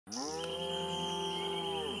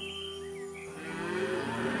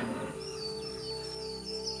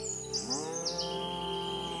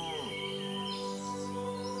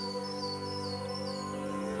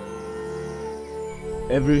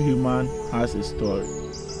Every human has a story.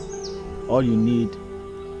 All you need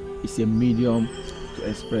is a medium to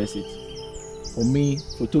express it. For me,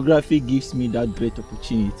 photography gives me that great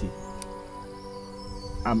opportunity.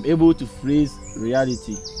 I'm able to freeze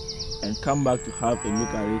reality and come back to have a look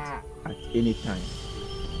at it at any time.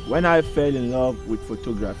 When I fell in love with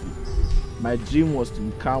photography, my dream was to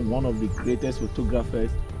become one of the greatest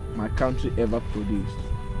photographers my country ever produced.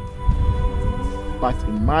 But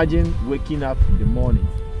imagine waking up in the morning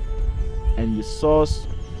and the source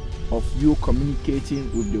of you communicating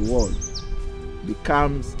with the world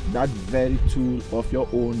becomes that very tool of your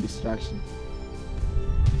own distraction.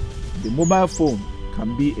 The mobile phone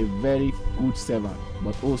can be a very good servant,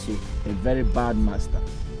 but also a very bad master.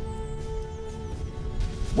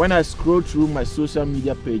 When I scroll through my social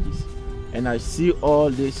media pages and I see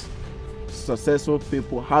all these successful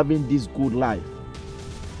people having this good life,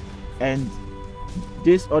 and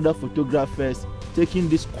these other photographers taking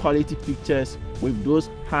these quality pictures with those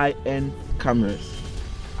high-end cameras,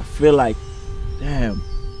 I feel like, damn,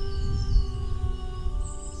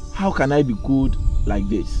 how can I be good like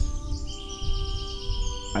this?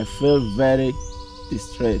 I feel very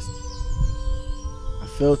distressed. I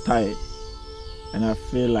feel tired, and I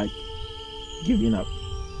feel like giving up.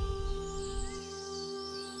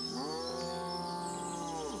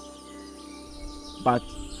 But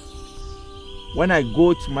when I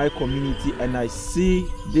go to my community and I see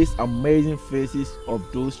these amazing faces of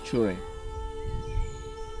those children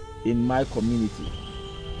in my community,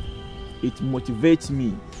 it motivates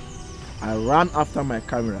me. I run after my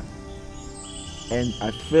camera and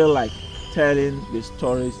I feel like telling the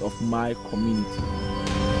stories of my community.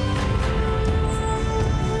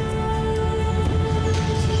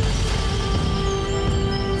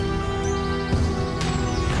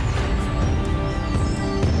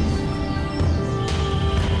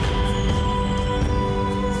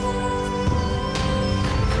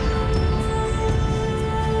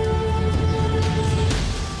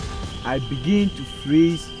 I begin to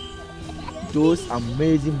freeze those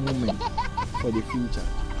amazing moments for the future.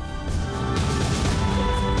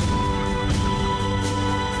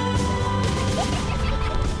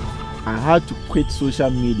 I had to quit social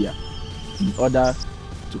media in order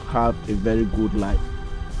to have a very good life.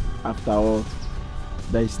 After all,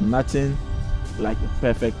 there is nothing like a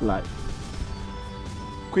perfect life.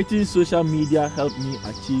 Quitting social media helped me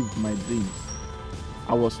achieve my dreams.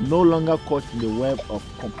 I was no longer caught in the web of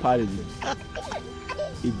comparisons.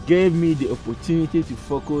 It gave me the opportunity to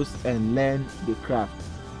focus and learn the craft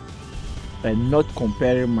and not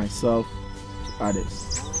comparing myself to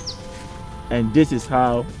others. And this is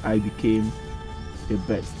how I became the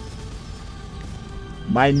best.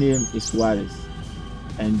 My name is Wallace,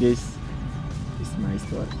 and this is my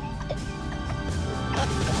story.